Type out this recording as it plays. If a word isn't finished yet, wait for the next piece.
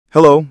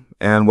Hello,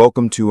 and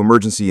welcome to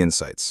Emergency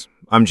Insights.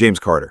 I'm James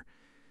Carter.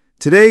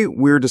 Today,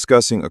 we're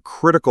discussing a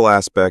critical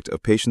aspect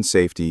of patient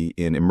safety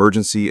in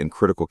emergency and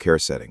critical care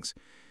settings,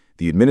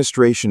 the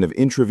administration of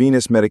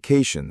intravenous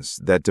medications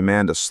that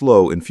demand a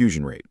slow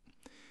infusion rate.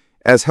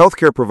 As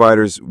healthcare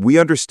providers, we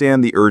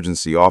understand the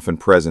urgency often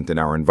present in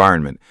our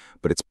environment,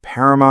 but it's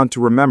paramount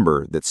to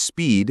remember that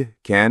speed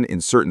can, in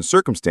certain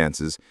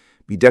circumstances,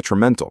 be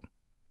detrimental.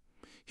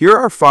 Here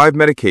are 5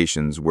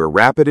 medications where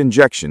rapid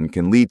injection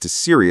can lead to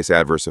serious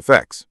adverse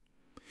effects.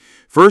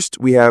 First,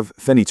 we have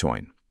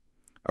Phenitoine.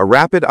 A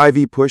rapid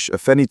IV push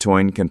of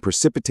Phenitoine can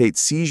precipitate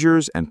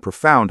seizures and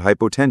profound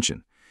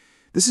hypotension.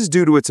 This is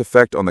due to its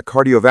effect on the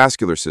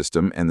cardiovascular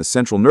system and the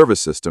central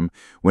nervous system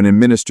when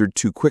administered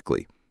too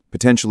quickly,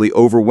 potentially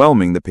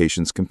overwhelming the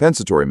patient's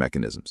compensatory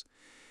mechanisms.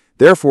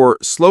 Therefore,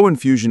 slow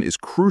infusion is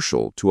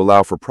crucial to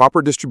allow for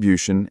proper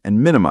distribution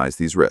and minimize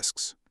these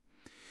risks.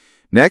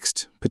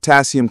 Next,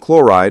 potassium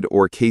chloride,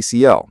 or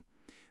KCl.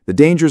 The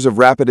dangers of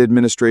rapid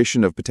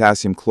administration of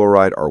potassium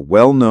chloride are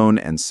well known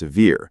and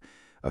severe.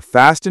 A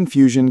fast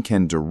infusion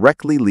can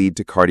directly lead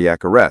to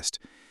cardiac arrest.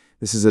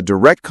 This is a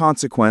direct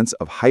consequence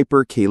of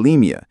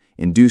hypokalemia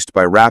induced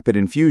by rapid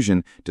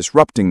infusion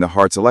disrupting the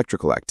heart's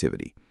electrical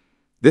activity.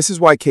 This is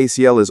why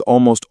KCl is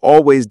almost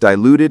always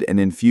diluted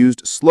and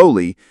infused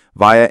slowly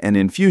via an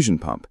infusion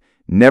pump,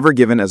 never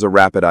given as a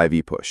rapid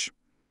IV push.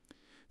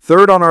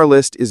 Third on our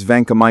list is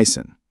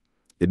Vancomycin.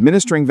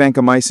 Administering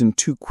vancomycin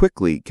too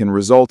quickly can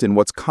result in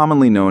what's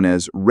commonly known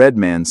as red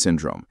man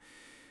syndrome.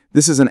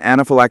 This is an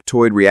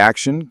anaphylactoid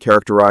reaction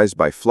characterized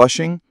by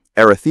flushing,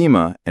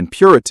 arrhythmia, and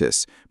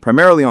pruritus,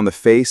 primarily on the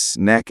face,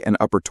 neck, and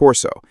upper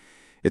torso.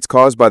 It's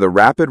caused by the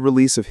rapid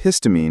release of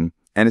histamine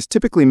and is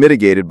typically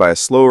mitigated by a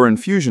slower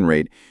infusion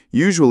rate,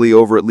 usually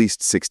over at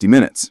least 60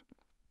 minutes.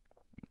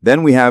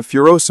 Then we have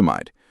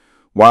furosemide.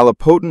 While a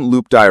potent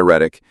loop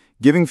diuretic,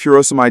 giving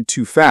furosemide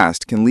too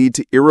fast can lead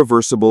to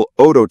irreversible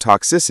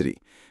ototoxicity,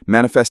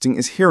 manifesting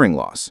as hearing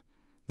loss.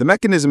 The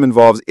mechanism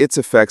involves its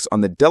effects on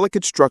the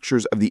delicate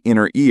structures of the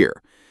inner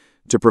ear.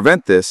 To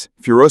prevent this,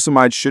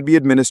 furosemide should be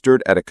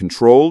administered at a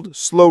controlled,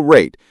 slow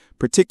rate,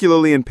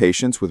 particularly in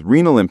patients with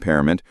renal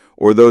impairment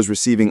or those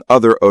receiving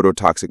other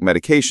ototoxic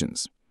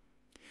medications.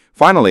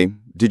 Finally,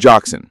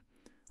 Digoxin.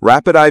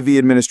 Rapid IV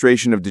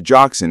administration of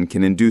Digoxin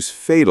can induce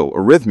fatal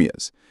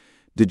arrhythmias.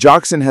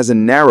 Digoxin has a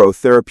narrow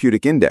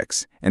therapeutic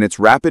index, and its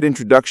rapid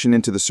introduction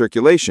into the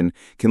circulation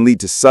can lead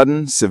to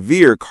sudden,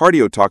 severe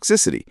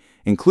cardiotoxicity,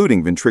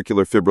 including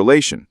ventricular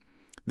fibrillation.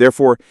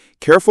 Therefore,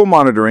 careful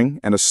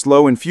monitoring and a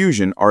slow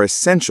infusion are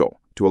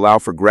essential to allow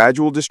for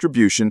gradual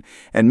distribution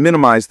and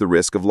minimize the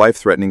risk of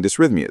life-threatening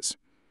dysrhythmias.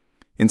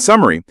 In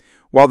summary,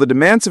 while the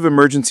demands of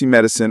emergency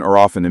medicine are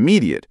often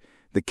immediate,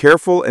 the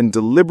careful and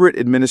deliberate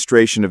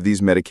administration of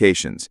these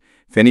medications,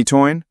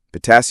 Phenytoin,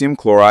 potassium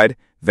chloride,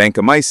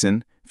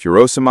 vancomycin,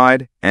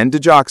 furosemide, and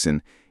Digoxin,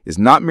 is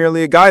not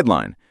merely a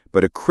guideline,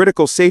 but a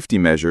critical safety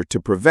measure to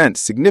prevent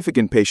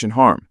significant patient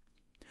harm.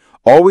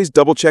 Always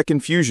double-check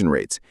infusion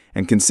rates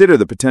and consider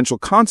the potential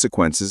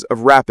consequences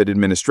of rapid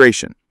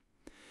administration.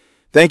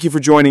 Thank you for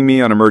joining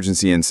me on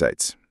Emergency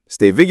Insights.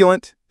 Stay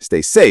vigilant,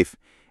 stay safe,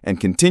 and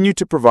continue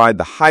to provide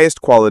the highest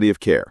quality of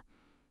care.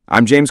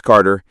 I'm James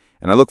Carter,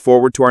 and I look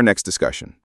forward to our next discussion.